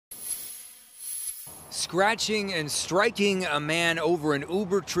Scratching and striking a man over an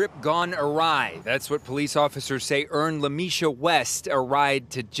Uber trip gone awry. That's what police officers say earned Lamisha West a ride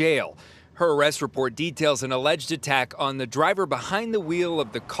to jail. Her arrest report details an alleged attack on the driver behind the wheel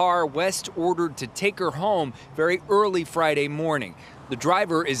of the car West ordered to take her home very early Friday morning. The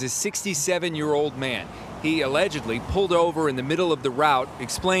driver is a 67-year-old man. He allegedly pulled over in the middle of the route,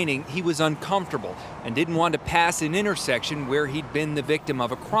 explaining he was uncomfortable and didn't want to pass an intersection where he'd been the victim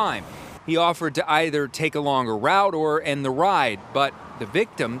of a crime. He offered to either take a longer route or end the ride, but the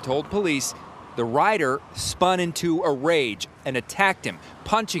victim told police the rider spun into a rage and attacked him,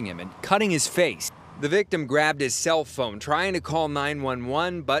 punching him and cutting his face. The victim grabbed his cell phone, trying to call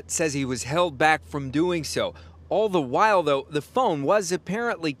 911, but says he was held back from doing so. All the while, though, the phone was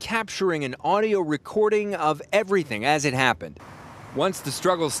apparently capturing an audio recording of everything as it happened. Once the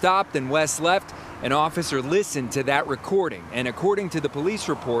struggle stopped and West left, an officer listened to that recording, and according to the police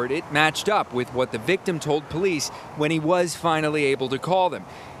report, it matched up with what the victim told police when he was finally able to call them.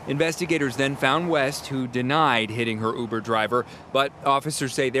 Investigators then found West, who denied hitting her Uber driver, but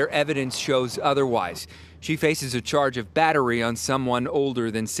officers say their evidence shows otherwise. She faces a charge of battery on someone older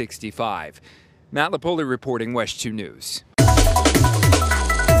than 65. Matt Lupoli reporting, WESH 2 News.